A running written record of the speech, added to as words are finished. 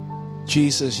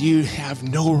Jesus, you have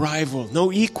no rival,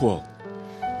 no equal.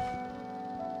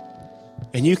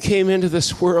 And you came into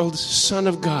this world, Son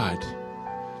of God,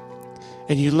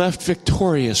 and you left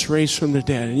victorious, raised from the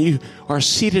dead, and you are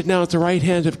seated now at the right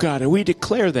hand of God. And we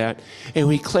declare that, and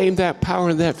we claim that power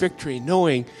and that victory,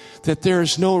 knowing that there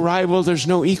is no rival, there's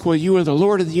no equal. You are the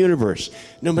Lord of the universe.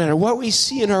 No matter what we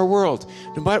see in our world,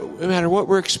 no matter what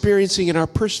we're experiencing in our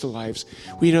personal lives,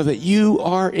 we know that you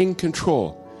are in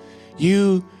control.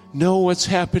 You know what's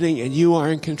happening, and you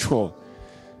are in control.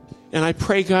 And I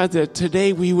pray, God, that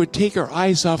today we would take our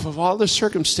eyes off of all the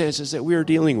circumstances that we are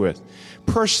dealing with,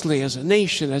 personally, as a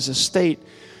nation, as a state,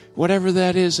 whatever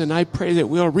that is. And I pray that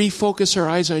we'll refocus our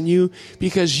eyes on you,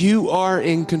 because you are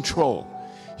in control.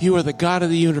 You are the God of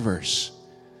the universe.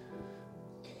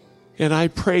 And I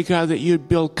pray, God, that you'd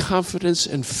build confidence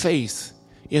and faith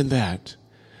in that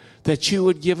you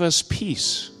would give us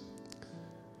peace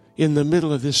in the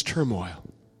middle of this turmoil.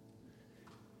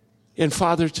 And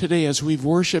Father, today as we've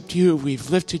worshiped you, we've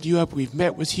lifted you up, we've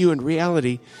met with you in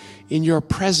reality, in your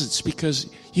presence,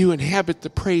 because you inhabit the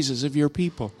praises of your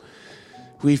people.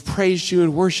 We've praised you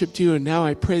and worshiped you, and now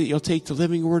I pray that you'll take the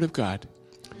living word of God.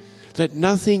 Let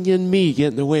nothing in me get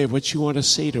in the way of what you want to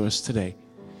say to us today.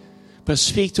 But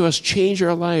speak to us, change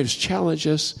our lives, challenge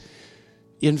us,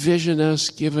 envision us,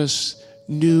 give us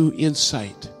new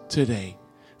insight today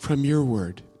from your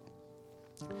word.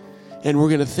 And we're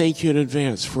going to thank you in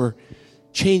advance for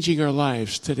changing our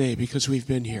lives today, because we've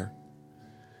been here.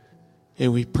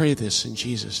 And we pray this in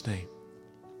Jesus' name.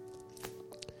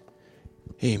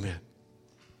 Amen.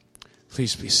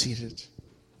 Please be seated.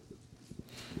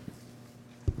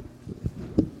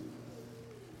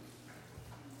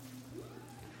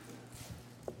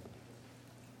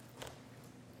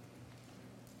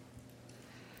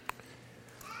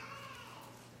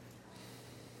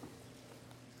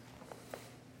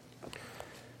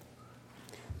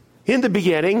 In the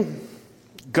beginning,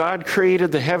 God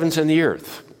created the heavens and the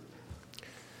earth.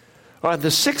 On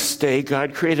the sixth day,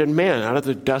 God created man out of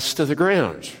the dust of the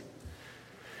ground.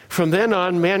 From then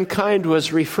on, mankind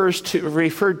was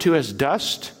referred to as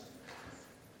dust,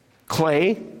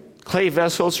 clay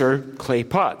vessels, or clay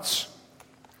pots.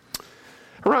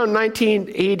 Around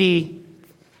 1980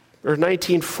 or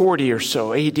 1940 or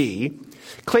so AD,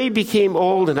 clay became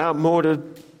old and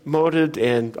outmoded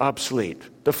and obsolete.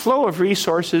 The flow of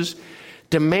resources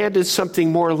demanded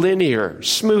something more linear,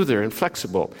 smoother, and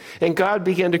flexible. And God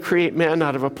began to create man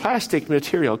out of a plastic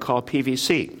material called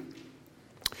PVC.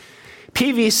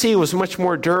 PVC was much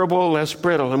more durable, less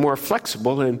brittle, and more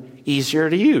flexible and easier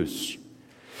to use.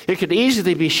 It could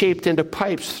easily be shaped into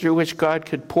pipes through which God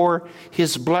could pour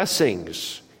his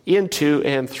blessings into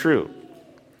and through.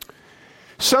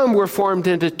 Some were formed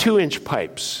into 2-inch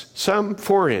pipes, some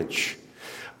 4-inch.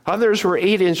 Others were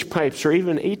 8-inch pipes, or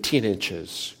even 18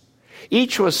 inches.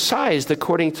 Each was sized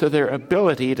according to their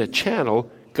ability to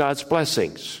channel God's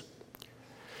blessings.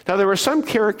 Now, there were some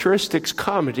characteristics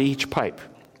common to each pipe.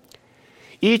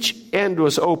 Each end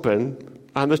was open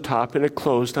on the top and it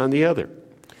closed on the other.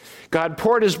 God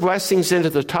poured his blessings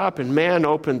into the top, and man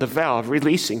opened the valve,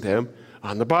 releasing them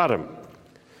on the bottom.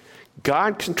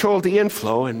 God controlled the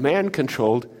inflow, and man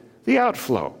controlled the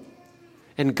outflow.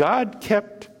 And God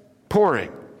kept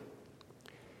pouring.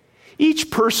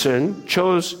 Each person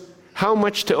chose how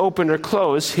much to open or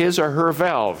close his or her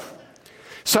valve.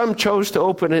 Some chose to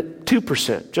open it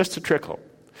 2%, just a trickle.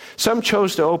 Some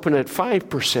chose to open it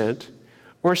 5%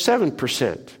 or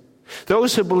 7%.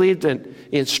 Those who believed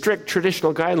in strict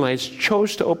traditional guidelines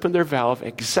chose to open their valve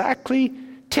exactly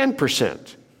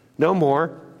 10%. No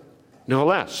more, no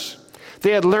less.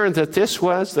 They had learned that this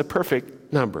was the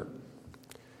perfect number.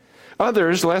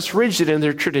 Others, less rigid in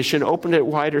their tradition, opened it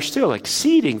wider still,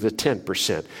 exceeding the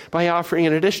 10%, by offering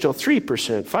an additional 3%,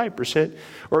 5%,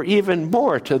 or even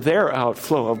more to their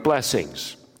outflow of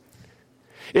blessings.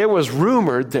 It was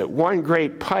rumored that one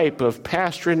great pipe of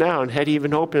past renown had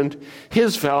even opened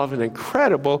his valve an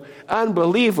incredible,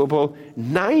 unbelievable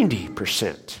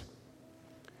 90%.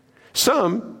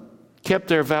 Some kept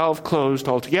their valve closed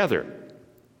altogether.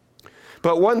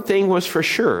 But one thing was for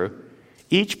sure: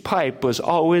 each pipe was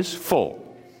always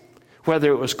full,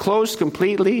 whether it was closed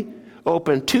completely,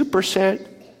 open 2%,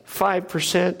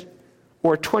 5%,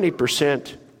 or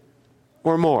 20%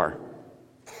 or more.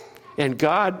 And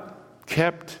God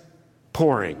kept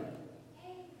pouring.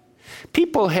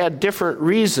 People had different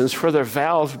reasons for their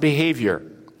valve behavior.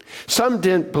 Some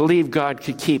didn't believe God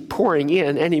could keep pouring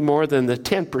in any more than the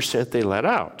 10% they let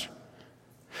out.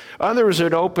 Others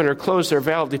would open or close their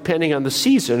valve depending on the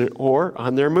season or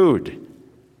on their mood.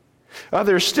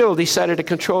 Others still decided to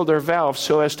control their valves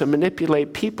so as to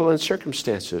manipulate people and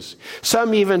circumstances.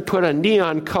 Some even put a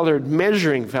neon-colored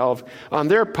measuring valve on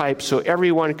their pipe so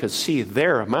everyone could see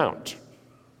their amount.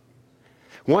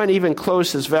 One even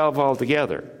closed his valve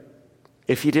altogether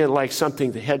if he didn't like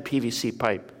something the head PVC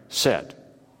pipe said.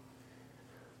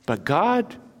 But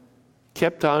God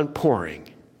kept on pouring.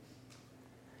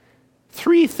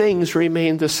 3 things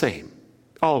remained the same,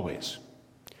 always.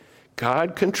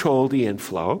 God controlled the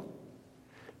inflow,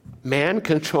 man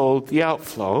controlled the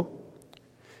outflow,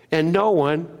 and no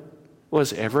one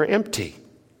was ever empty.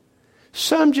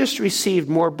 Some just received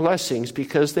more blessings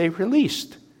because they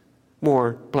released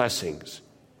more blessings.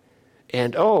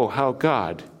 And oh, how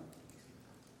God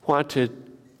wanted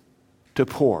to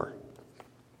pour.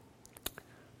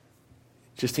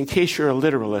 Just in case you're a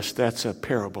literalist, that's a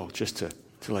parable, just to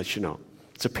let you know.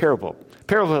 It's a parable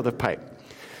of the pipe.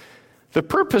 The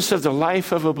purpose of the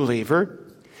life of a believer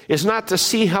is not to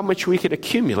see how much we can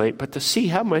accumulate, but to see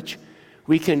how much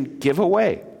we can give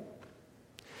away.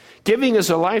 Giving is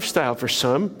a lifestyle for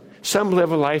some. Some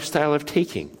live a lifestyle of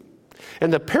taking.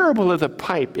 And the parable of the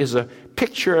pipe is a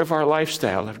picture of our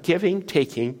lifestyle of giving,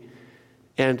 taking,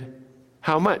 and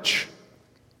how much.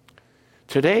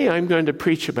 Today I'm going to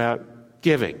preach about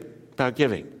giving.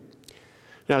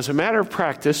 Now, as a matter of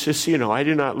practice, just so you know, I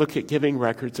do not look at giving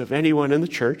records of anyone in the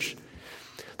church.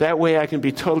 That way I can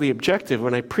be totally objective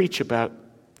when I preach about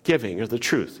giving or the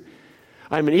truth.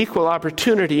 I'm an equal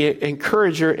opportunity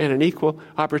encourager and an equal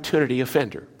opportunity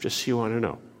offender, just so you want to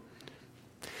know.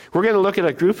 We're going to look at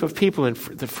a group of people in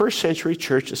the first century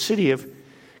church, the city of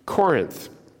Corinth.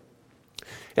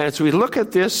 And as we look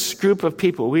at this group of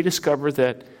people, we discover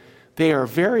that they are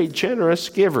very generous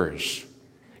givers.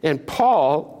 And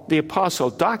Paul, the apostle,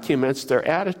 documents their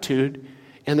attitude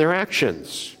and their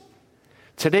actions.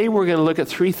 Today we're going to look at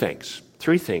 3 things.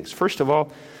 3 things. First of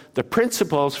all, the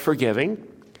principles for giving,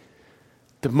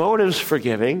 the motives for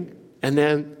giving, and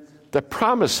then the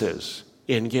promises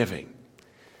in giving.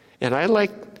 And I'd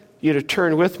like you to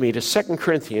turn with me to 2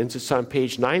 Corinthians. It's on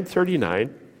page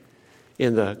 939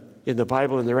 in the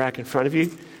Bible in the rack in front of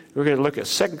you. We're going to look at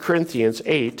 2 Corinthians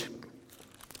 8.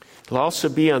 It'll also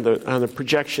be on the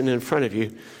projection in front of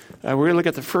you. We're going to look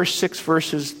at the first 6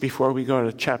 verses before we go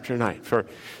to chapter 9.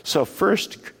 So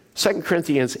first, 2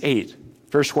 Corinthians 8,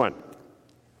 verse 1.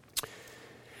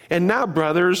 And now,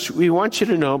 brothers, we want you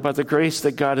to know about the grace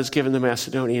that God has given the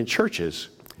Macedonian churches.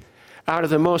 Out of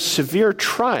the most severe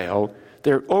trial,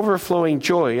 their overflowing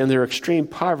joy and their extreme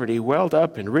poverty welled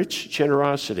up in rich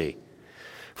generosity.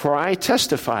 For I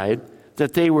testified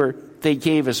that they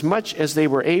gave as much as they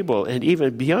were able and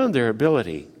even beyond their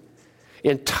ability.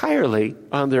 Entirely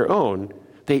on their own,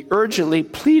 they urgently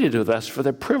pleaded with us for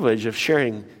the privilege of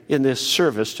sharing in this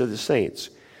service to the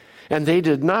saints. And they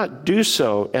did not do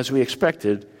so as we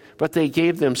expected, but they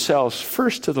gave themselves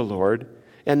first to the Lord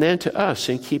and then to us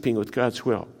in keeping with God's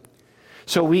will.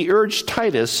 So we urged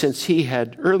Titus, since he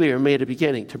had earlier made a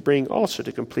beginning, to bring also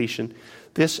to completion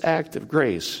this act of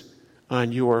grace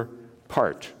on your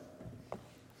part.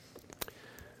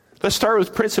 Let's start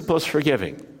with principles for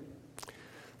giving.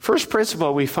 First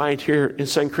principle we find here in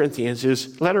 2 Corinthians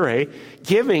is, letter A,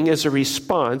 giving is a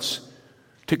response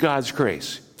to God's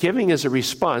grace. Giving is a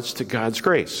response to God's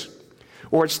grace,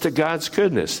 or it's to God's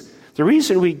goodness. The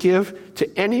reason we give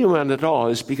to anyone at all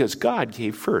is because God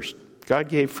gave first. God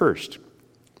gave first.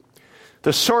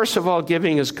 The source of all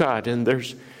giving is God, and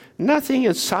there's nothing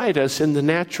inside us in the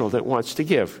natural that wants to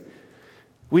give.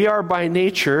 We are by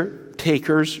nature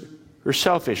takers or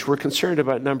selfish. We're concerned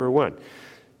about number 1.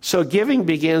 So giving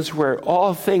begins where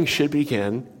all things should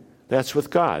begin. That's with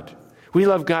God. We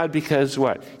love God because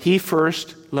what? He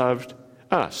first loved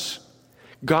us.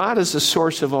 God is the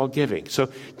source of all giving. So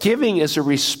giving is a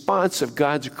response of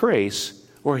God's grace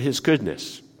or his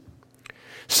goodness.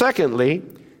 Secondly,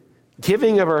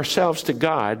 giving of ourselves to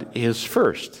God is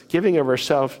first. Giving of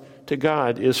ourselves to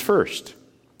God is first.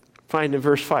 Find in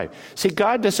verse 5. See,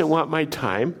 God doesn't want my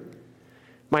time,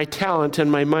 my talent,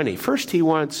 and my money. First, he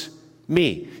wants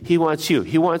me. He wants you.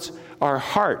 He wants our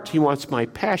heart. He wants my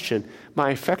passion,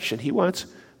 my affection. He wants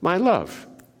my love.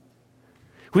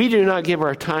 We do not give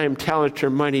our time, talent, or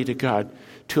money to God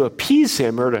to appease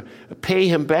him or to pay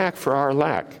him back for our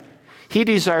lack. He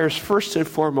desires first and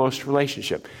foremost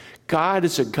relationship. God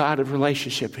is a God of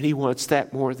relationship, and he wants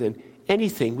that more than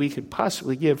anything we could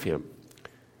possibly give him.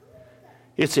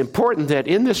 It's important that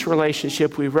in this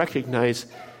relationship we recognize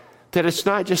that it's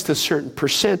not just a certain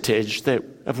percentage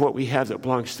of what we have that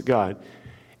belongs to God.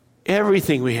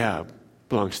 Everything we have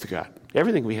belongs to God.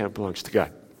 Everything we have belongs to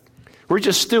God. We're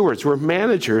just stewards. We're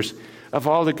managers of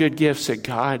all the good gifts that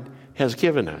God has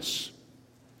given us.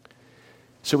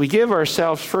 So we give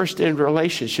ourselves first in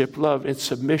relationship, love, and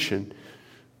submission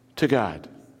to God.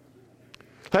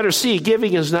 Letter C,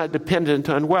 giving is not dependent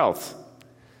on wealth.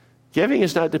 Giving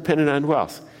is not dependent on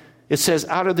wealth. It says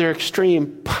out of their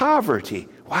extreme poverty.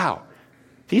 Wow,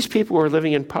 these people were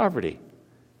living in poverty.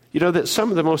 You know that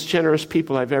some of the most generous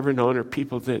people I've ever known are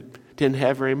people that didn't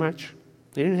have very much.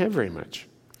 They didn't have very much.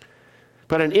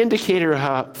 But an indicator of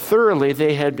how thoroughly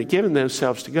they had given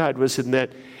themselves to God was in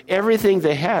that everything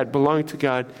they had belonged to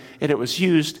God, and it was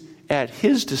used at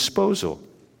His disposal.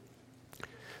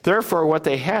 Therefore, what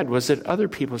they had was at other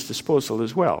people's disposal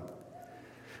as well.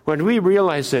 When we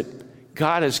realize that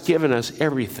God has given us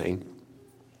everything,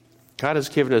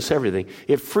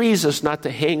 it frees us not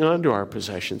to hang on to our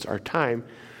possessions, our time,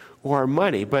 or our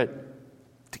money, but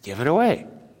to give it away.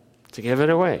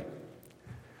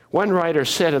 One writer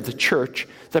said of the church,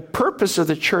 the purpose of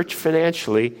the church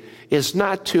financially is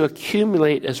not to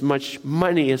accumulate as much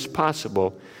money as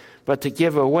possible, but to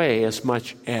give away as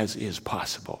much as is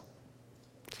possible.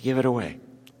 To give it away.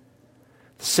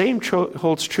 The same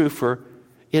holds true for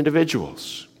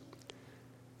individuals.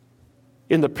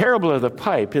 In the parable of the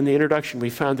pipe, in the introduction, we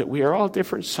found that we are all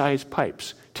different sized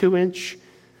pipes, 2-inch,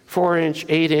 4-inch,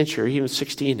 8-inch, or even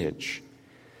 16-inch.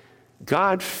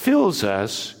 God fills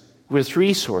us with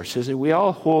resources, and we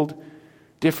all hold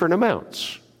different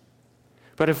amounts.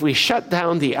 But if we shut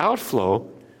down the outflow,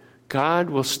 God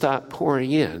will stop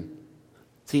pouring in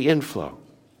the inflow.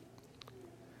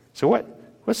 So what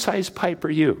size pipe are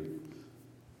you?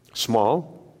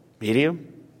 Small,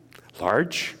 medium,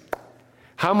 large?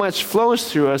 How much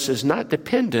flows through us is not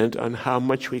dependent on how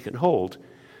much we can hold,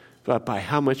 but by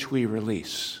how much we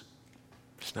release.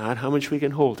 It's not how much we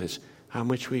can hold, it's how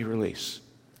much we release.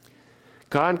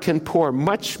 God can pour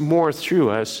much more through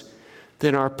us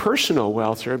than our personal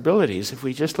wealth or abilities if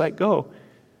we just let go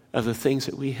of the things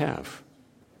that we have.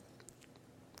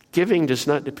 Giving does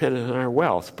not depend on our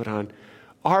wealth, but on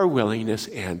our willingness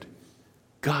and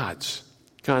God's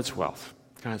wealth.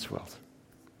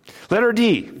 Letter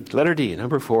D,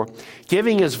 number 4.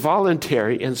 Giving is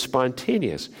voluntary and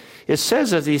spontaneous. It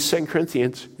says of these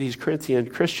Corinthian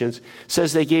Christians,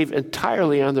 says they gave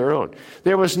entirely on their own.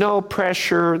 There was no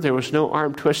pressure, there was no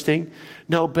arm twisting,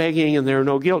 no begging, and there were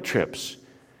no guilt trips.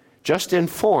 Just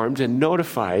informed and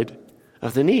notified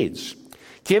of the needs.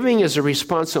 Giving is a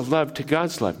response of love to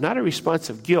God's love, not a response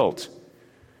of guilt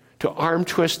to arm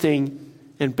twisting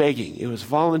and begging. It was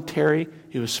voluntary,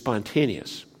 it was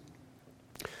spontaneous.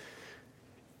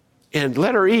 And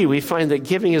letter E, we find that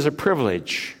giving is a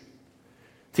privilege.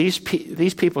 These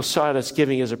people saw it as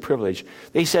giving as a privilege.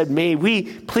 They said, may we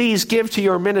please give to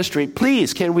your ministry?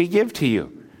 Please, can we give to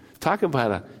you? Talk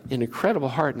about an incredible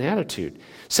heart and attitude. It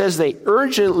says they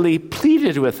urgently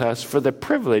pleaded with us for the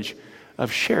privilege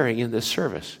of sharing in this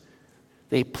service.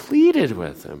 They pleaded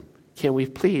with them, can we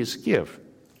please give?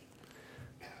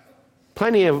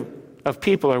 Plenty of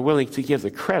people are willing to give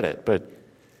the credit, but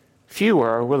few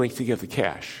are willing to give the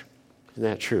cash. Isn't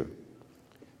that true?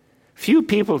 Few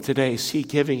people today see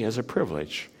giving as a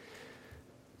privilege.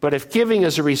 But if giving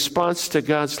is a response to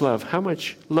God's love, how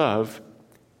much love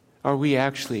are we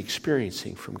actually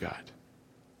experiencing from God?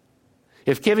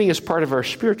 If giving is part of our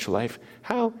spiritual life,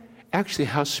 how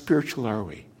spiritual are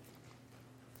we?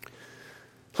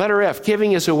 Letter F,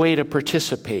 giving is a way to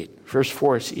participate. Verse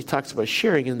 4, he talks about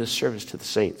sharing in this service to the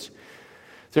saints.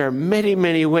 There are many,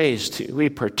 many ways we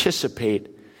participate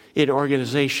in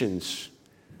organizations.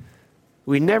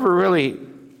 We never really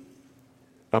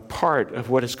a part of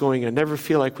what is going on, never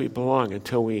feel like we belong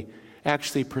until we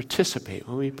actually participate.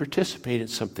 When we participate in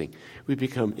something, we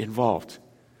become involved.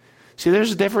 See,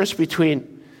 there's a difference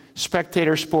between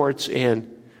spectator sports and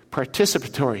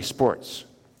participatory sports.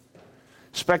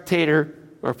 Spectator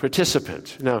or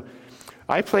participant. Now,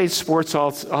 I played sports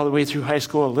all the way through high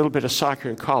school, a little bit of soccer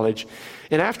in college.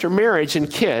 And after marriage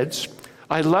and kids,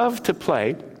 I loved to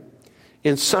play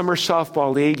in summer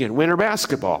softball league and winter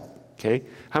basketball. Okay?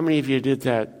 How many of you did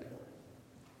that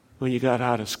when you got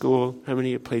out of school? How many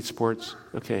of you played sports?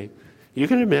 Okay. You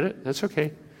can admit it. That's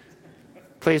okay.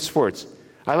 Played sports.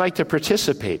 I like to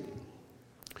participate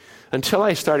until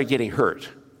I started getting hurt.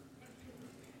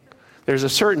 There's a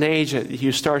certain age that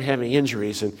you start having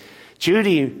injuries, and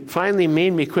Judy finally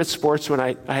made me quit sports when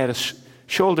I had a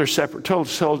shoulder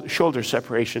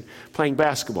separation playing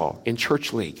basketball in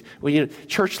church league. Well,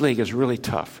 church league is really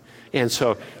tough. And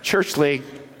so church league,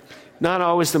 not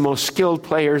always the most skilled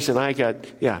players, and I got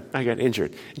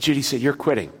injured. Judy said, you're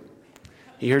quitting.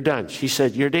 You're done. She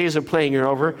said, your days of playing are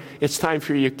over. It's time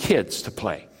for your kids to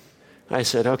play. I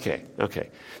said, okay.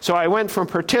 So I went from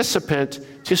participant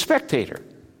to spectator.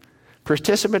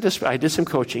 I did some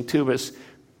coaching too, but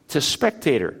to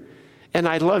spectator. And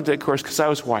I loved it, of course, because I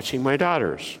was watching my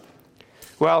daughters.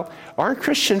 Well, our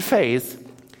Christian faith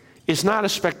is not a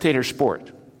spectator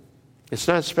sport. It's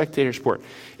not a spectator sport.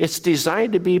 It's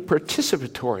designed to be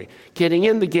participatory, getting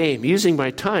in the game, using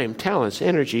my time, talents,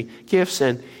 energy, gifts,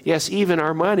 and yes, even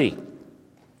our money.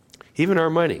 Even our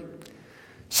money.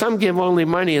 Some give only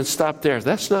money and stop there.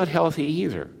 That's not healthy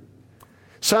either.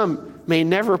 Some may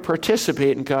never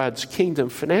participate in God's kingdom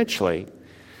financially.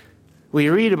 We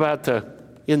read about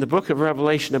in the book of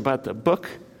Revelation about the book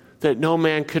that no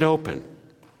man could open.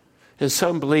 And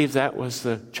some believe that was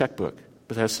the checkbook,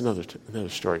 but that's another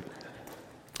story.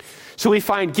 So we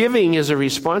find giving is a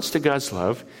response to God's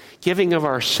love. Giving of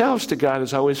ourselves to God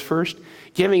is always first.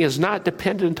 Giving is not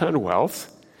dependent on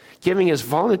wealth. Giving is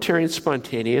voluntary and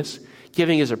spontaneous.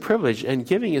 Giving is a privilege, and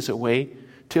giving is a way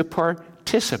to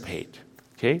participate.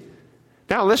 Okay?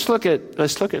 Now let's look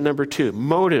at number 2,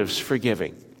 motives for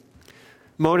giving.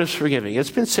 Motives for giving.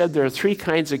 It's been said there are 3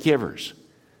 kinds of givers.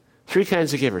 3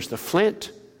 kinds of givers. The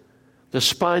flint, the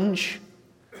sponge,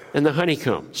 and the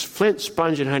honeycomb. Flint,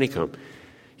 sponge, and honeycomb.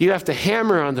 You have to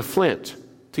hammer on the flint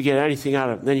to get anything out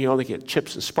of it. Then you only get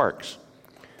chips and sparks.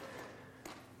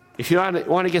 If you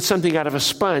want to get something out of a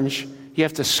sponge, you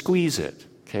have to squeeze it.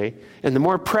 Okay? And the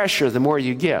more pressure, the more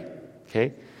you get.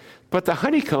 Okay? But the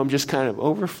honeycomb just kind of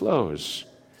overflows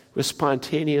with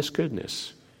spontaneous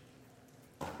goodness.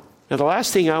 Now, the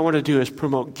last thing I want to do is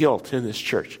promote guilt in this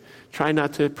church. Try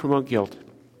not to promote guilt.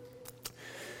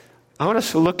 I want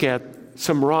us to look at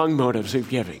some wrong motives of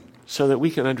giving so that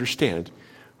we can understand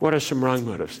what are some wrong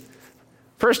motives.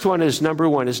 First one is, number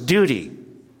 1, is duty.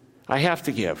 I have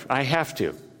to give. I have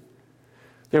to.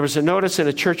 There was a notice in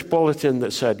a church bulletin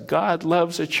that said, God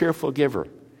loves a cheerful giver.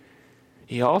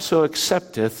 He also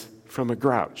accepteth from a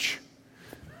grouch.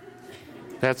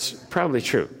 That's probably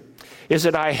true. Is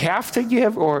it I have to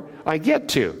give or I get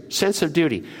to? Sense of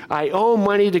duty. I owe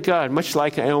money to God, much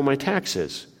like I owe my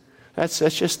taxes. That's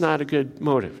just not a good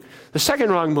motive. The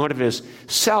second wrong motive is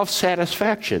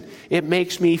self-satisfaction. It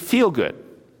makes me feel good.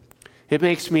 It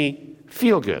makes me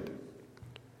feel good.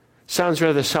 Sounds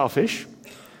rather selfish.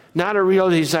 Not a real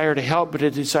desire to help, but a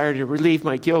desire to relieve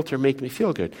my guilt or make me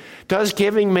feel good. Does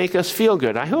giving make us feel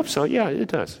good? I hope so. Yeah, it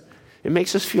does. It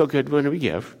makes us feel good when we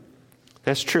give.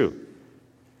 That's true.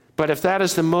 But if that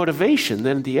is the motivation,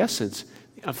 then the essence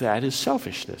of that is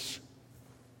selfishness.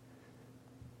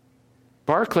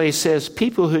 Barclay says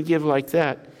people who give like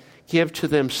that give to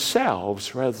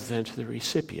themselves rather than to the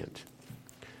recipient.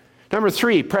 Number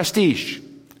 3, prestige.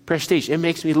 Prestige. It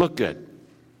makes me look good.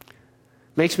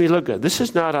 Makes me look good. This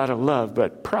is not out of love,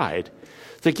 but pride.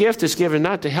 The gift is given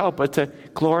not to help, but to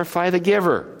glorify the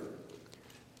giver.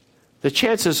 The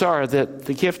chances are that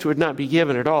the gift would not be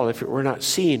given at all if it were not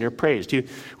seen or praised.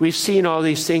 We've seen all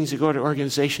these things. You go to an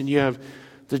organization, you have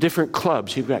the different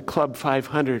clubs. You've got Club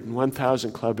 500 and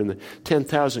 1,000 Club and the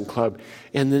 10,000 Club.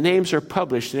 And the names are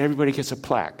published and everybody gets a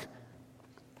plaque.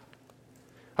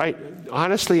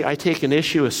 Honestly, I take an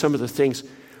issue with some of the things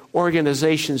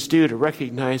organizations do to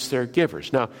recognize their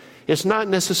givers. Now, it's not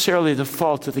necessarily the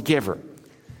fault of the giver.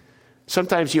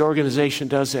 Sometimes the organization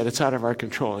does that. It's out of our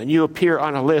control. And you appear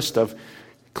on a list of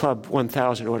Club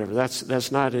 1,000 or whatever.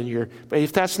 That's not in your... But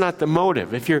if that's not the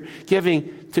motive, if you're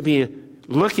giving to be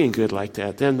looking good like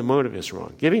that, then the motive is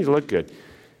wrong. Giving to look good.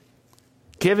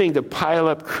 Giving to pile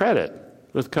up credit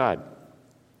with God.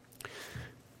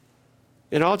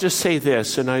 And I'll just say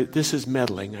this, and this is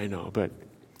meddling, I know, but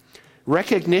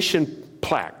recognition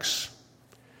plaques,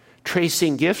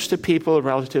 tracing gifts to people,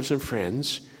 relatives, and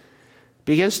friends,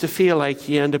 begins to feel like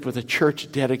you end up with a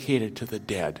church dedicated to the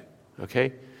dead,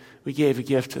 okay? We gave a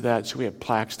gift to that, so we have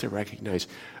plaques to recognize.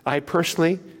 I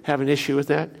personally have an issue with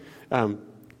that.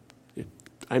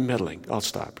 I'm meddling. I'll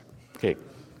stop. Okay.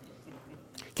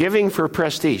 Giving for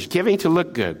prestige, giving to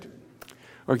look good,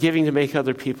 or giving to make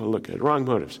other people look good. Wrong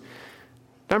motives.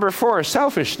 Number 4,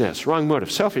 selfishness. Wrong motive.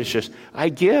 Selfishness. I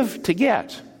give to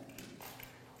get.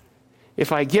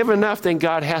 If I give enough, then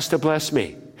God has to bless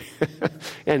me.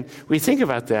 And we think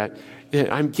about that.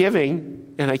 I'm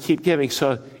giving, and I keep giving,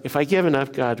 so if I give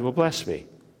enough, God will bless me.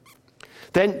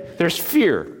 Then there's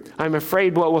fear. I'm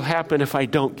afraid what will happen if I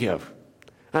don't give.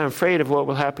 I'm afraid of what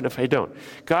will happen if I don't.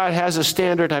 God has a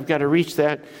standard. I've got to reach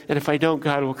that, and if I don't,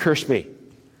 God will curse me.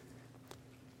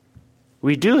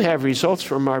 We do have results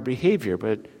from our behavior,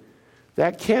 but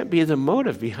that can't be the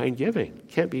motive behind giving. It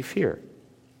can't be fear.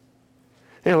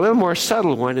 And a little more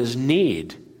subtle one is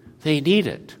need. They need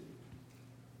it.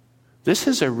 This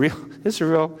is a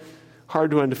real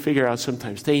hard one to figure out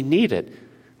sometimes. They need it.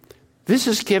 This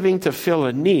is giving to fill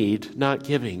a need, not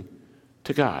giving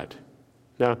to God.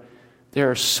 Now, There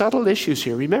are subtle issues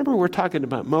here. Remember, we're talking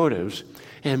about motives,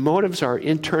 and motives are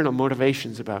internal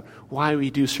motivations about why we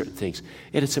do certain things.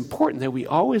 And it's important that we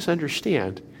always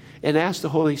understand and ask the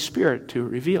Holy Spirit to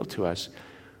reveal to us,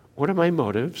 what are my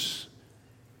motives?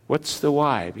 What's the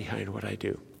why behind what I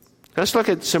do? Let's look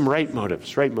at some right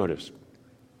motives.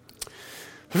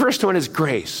 The first one is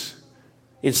grace.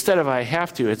 Instead of I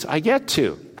have to, it's I get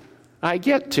to. I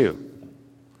get to.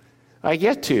 I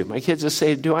get to. My kids will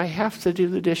say, do I have to do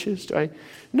the dishes?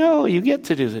 No, you get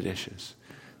to do the dishes.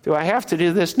 Do I have to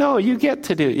do this? No, you get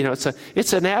to do.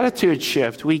 It's an attitude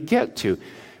shift. We get to.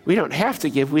 We don't have to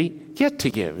give. We get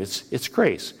to give. It's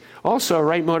grace. Also, a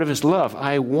right motive is love.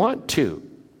 I want to.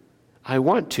 I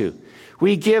want to.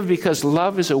 We give because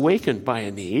love is awakened by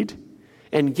a need,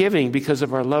 and giving because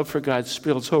of our love for God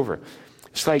spills over.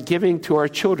 It's like giving to our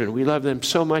children. We love them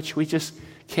so much we just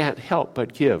can't help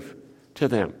but give to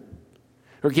them.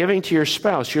 Or giving to your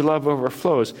spouse, your love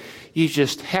overflows. You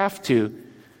just have to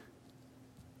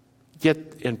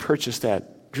get and purchase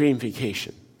that dream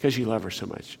vacation because you love her so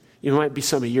much. You might be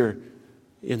some of your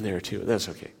in there too. That's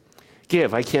okay.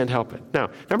 Give. I can't help it. Now,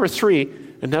 number 3,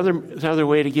 another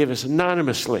way to give is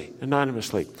anonymously.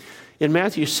 Anonymously. In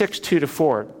Matthew 6,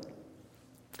 2-4,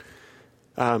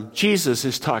 Jesus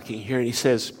is talking here, and he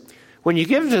says, when you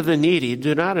give to the needy,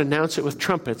 do not announce it with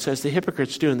trumpets, as the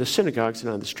hypocrites do in the synagogues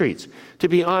and on the streets, to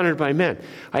be honored by men.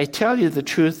 I tell you the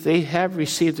truth, they have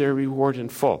received their reward in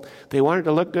full. They wanted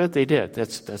to look good, they did.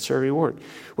 That's their reward.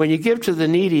 When you give to the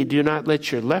needy, do not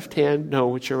let your left hand know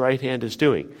what your right hand is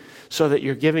doing, so that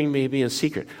your giving may be in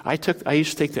secret. I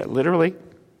used to take that literally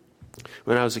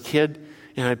when I was a kid,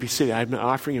 and I'd be sitting, I'd be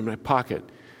offering in my pocket,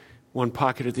 one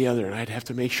pocket or the other, and I'd have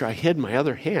to make sure I hid my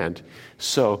other hand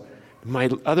so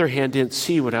my other hand didn't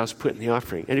see what I was putting in the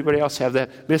offering. Anybody else have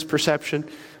that misperception?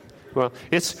 Well,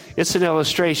 it's an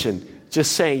illustration,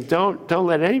 just saying don't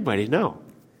let anybody know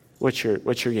what you're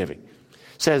giving. It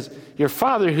says, your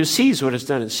Father who sees what is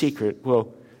done in secret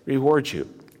will reward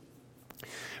you.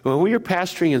 When we were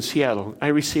pastoring in Seattle, I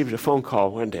received a phone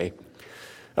call one day.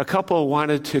 A couple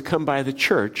wanted to come by the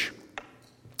church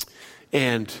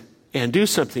and do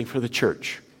something for the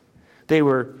church. They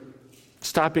were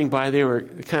stopping by. They were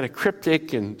kind of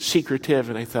cryptic and secretive,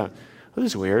 and I thought, well,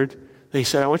 this is weird. They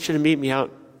said, I want you to meet me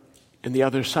out in the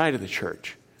other side of the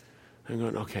church. I'm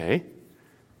going, okay.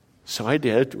 So I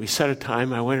did. We set a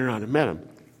time. I went around and met them.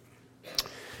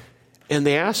 And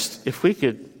they asked if we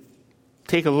could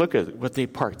take a look at what they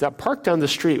parked. That parked on the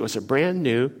street was a brand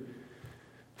new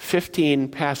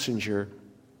 15-passenger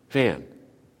van.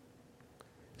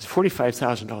 It's a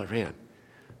 $45,000 van.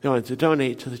 They wanted to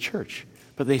donate to the church.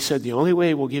 But they said the only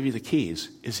way we'll give you the keys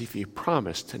is if you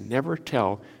promise to never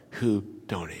tell who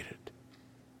donated.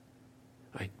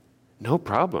 No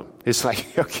problem. It's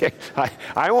like, okay,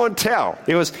 I won't tell. But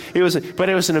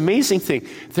it was an amazing thing.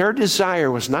 Their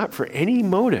desire was not for any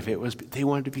motive. They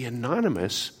wanted to be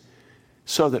anonymous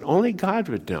so that only God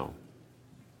would know.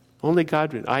 Only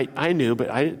God would. I knew,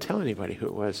 but I didn't tell anybody who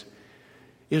it was.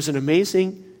 It was an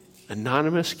amazing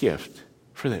anonymous gift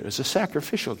for them. It was a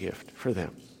sacrificial gift for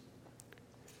them.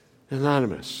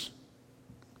 Anonymous.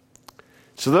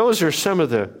 So those are some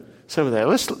of that.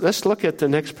 Let's look at the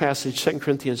next passage, 2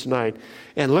 Corinthians 9,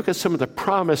 and look at some of the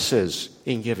promises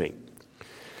in giving.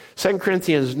 2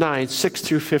 Corinthians 9, 6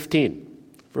 through 15,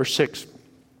 verse 6.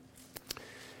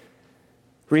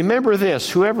 Remember this,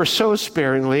 whoever sows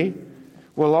sparingly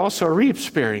will also reap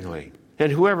sparingly,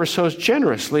 and whoever sows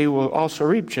generously will also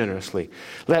reap generously.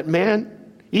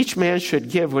 Each man should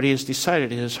give what he has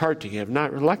decided in his heart to give,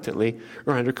 not reluctantly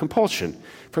or under compulsion,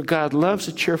 for God loves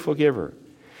a cheerful giver.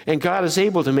 And God is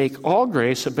able to make all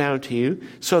grace abound to you,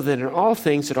 so that in all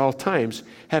things at all times,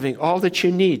 having all that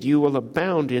you need, you will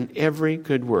abound in every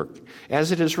good work.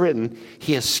 As it is written,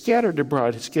 He has scattered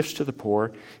abroad His gifts to the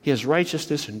poor, His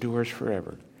righteousness endures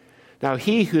forever. Now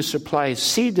He who supplies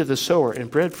seed to the sower and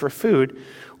bread for food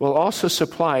will also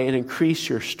supply and increase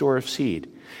your store of seed,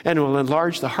 and will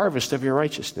enlarge the harvest of your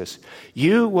righteousness.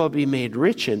 You will be made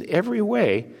rich in every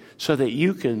way, so that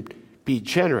you can be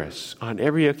generous on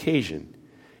every occasion.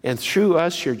 And through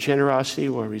us, your generosity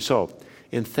will result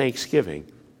in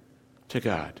thanksgiving to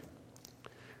God.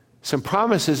 Some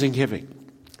promises in giving.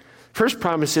 First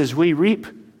promise is we reap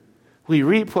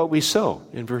what we sow,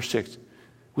 in verse 6.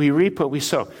 We reap what we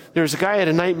sow. There was a guy had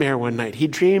a nightmare one night. He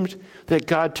dreamed that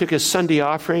God took his Sunday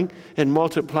offering and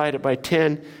multiplied it by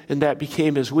 10, and that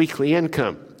became his weekly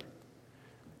income.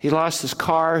 He lost his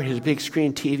car, his big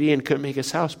screen TV, and couldn't make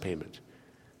his house payment.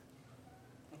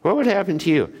 What would happen to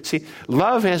you? See,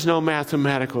 love has no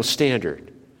mathematical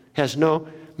standard. Has no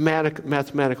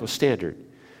mathematical standard.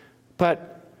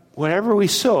 But whatever we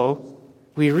sow,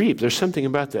 we reap. There's something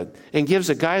about that. And gives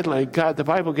a guideline. The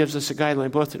Bible gives us a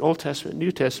guideline, both in Old Testament and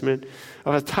New Testament,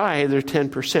 of a tithe, they're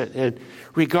 10%. And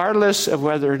regardless of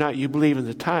whether or not you believe in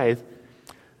the tithe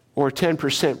or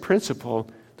 10% principle,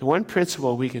 the one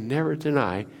principle we can never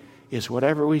deny is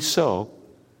whatever we sow,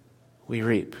 we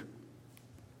reap.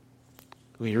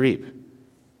 We reap.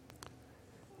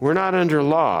 We're not under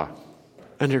law,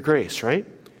 under grace, right?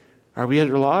 Are we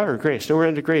under law or grace? No, we're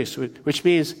under grace, which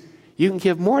means you can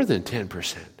give more than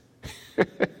 10%.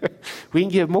 We can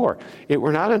give more.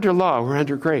 We're not under law, we're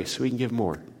under grace. We can give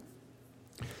more.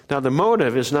 Now, the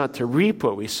motive is not to reap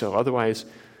what we sow. Otherwise,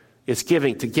 it's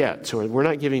giving to get. So we're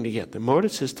not giving to get. The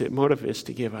motive is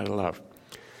to give out of love.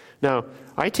 Now,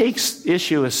 I take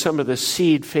issue with some of the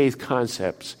seed faith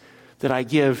concepts that I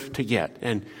give to get.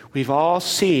 And we've all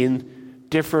seen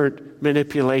different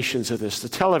manipulations of this. The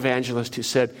televangelist who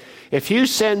said, if you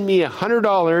send me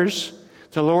 $100,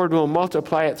 the Lord will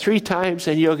multiply it 3 times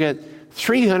and you'll get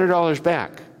 $300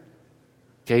 back.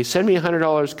 Okay, send me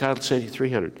 $100, God will send you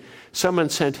 $300. Someone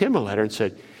sent him a letter and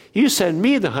said, you send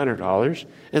me the $100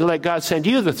 and let God send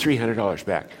you the $300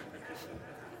 back.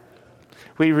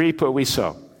 We reap what we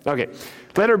sow. Okay,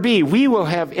 letter B, we will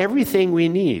have everything we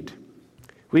need.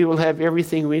 We will have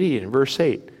everything we need. In verse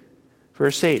 8.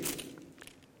 Verse 8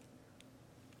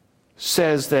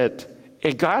 says that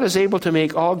God is able to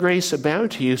make all grace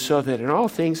abound to you so that in all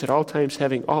things, at all times,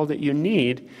 having all that you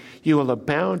need, you will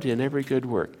abound in every good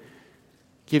work.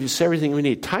 Give us everything we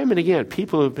need. Time and again,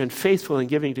 people who have been faithful in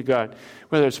giving to God,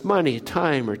 whether it's money,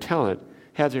 time, or talent,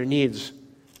 have their needs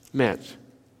met.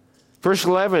 Verse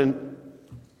 11,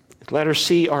 letter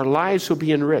C, our lives will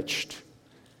be enriched.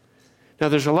 Now,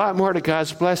 there's a lot more to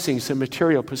God's blessings than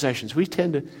material possessions. We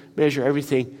tend to measure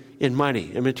everything in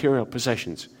money and material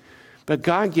possessions. But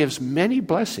God gives many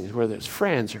blessings, whether it's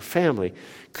friends or family,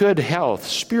 good health,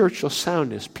 spiritual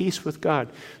soundness, peace with God.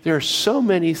 There are so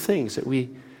many things that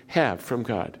we have from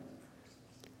God.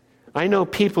 I know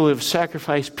people who have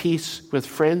sacrificed peace with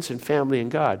friends and family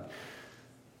and God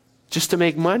just to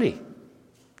make money.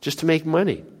 Just to make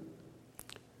money.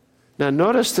 Now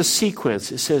notice the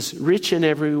sequence. It says, rich in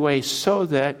every way so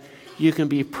that you can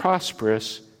be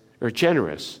prosperous or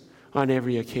generous on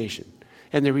every occasion.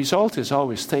 And the result is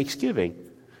always thanksgiving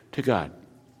to God.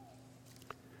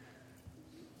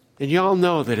 And you all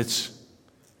know that it's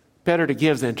better to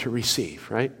give than to receive,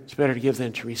 right? It's better to give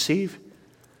than to receive.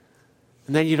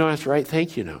 And then you don't have to write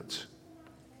thank you notes.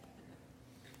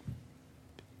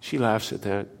 She laughs at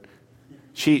that.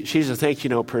 She's a thank you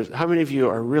note person. How many of you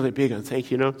are really big on thank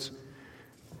you notes?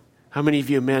 How many of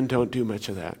you men don't do much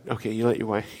of that? Okay, you let your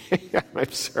wife.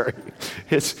 I'm sorry.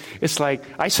 It's like,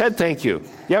 I said thank you.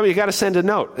 Yeah, but you got to send a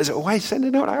note. I said, why send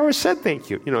a note? I always said thank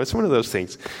you. You know, it's one of those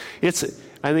things. I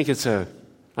think it's a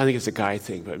guy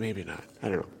thing, but maybe not. I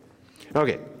don't know.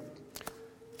 Okay.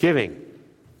 Giving.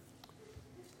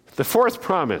 The fourth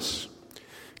promise.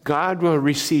 God will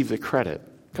receive the credit.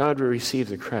 God will receive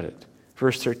the credit.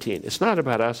 Verse 13. It's not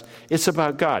about us. It's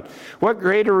about God. What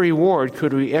greater reward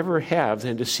could we ever have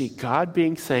than to see God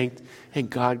being thanked and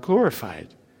God glorified?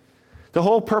 The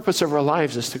whole purpose of our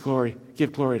lives is to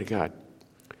give glory to God.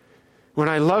 When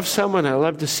I love someone, I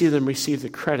love to see them receive the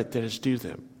credit that is due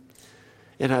them.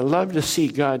 And I love to see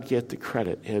God get the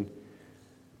credit and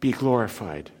be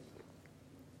glorified.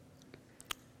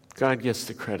 God gets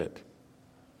the credit.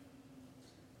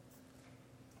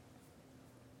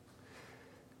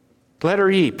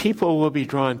 Letter E, people will be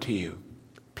drawn to you.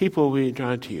 People will be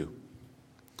drawn to you.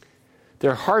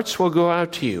 Their hearts will go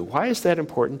out to you. Why is that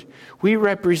important? We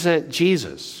represent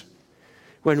Jesus.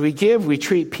 When we give, we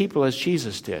treat people as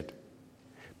Jesus did.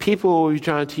 People will be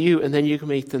drawn to you, and then you can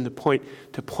make them to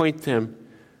point them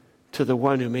to the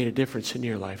one who made a difference in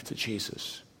your life, to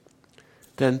Jesus.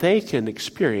 Then they can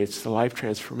experience the life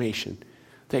transformation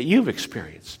that you've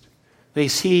experienced. They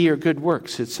see your good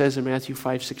works. It says in Matthew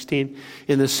 5:16,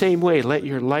 in the same way, let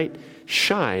your light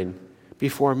shine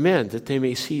before men that they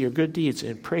may see your good deeds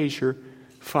and praise your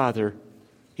Father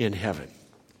in heaven.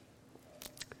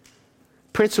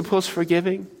 Principles for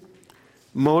giving,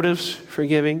 motives for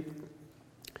giving,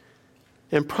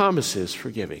 and promises for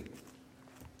giving.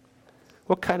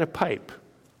 What kind of pipe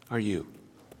are you?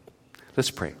 Let's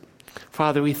pray.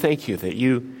 Father, we thank you that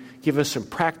you give us some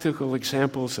practical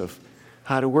examples of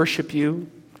how to worship you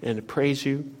and to praise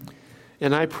you.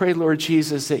 And I pray, Lord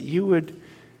Jesus, that you would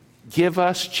give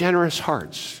us generous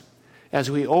hearts as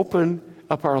we open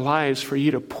up our lives for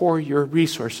you to pour your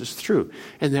resources through,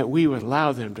 and that we would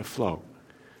allow them to flow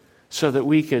so that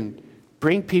we can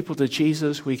bring people to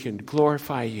Jesus, we can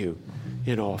glorify you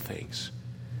in all things.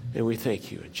 And we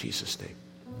thank you in Jesus' name.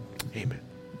 Amen.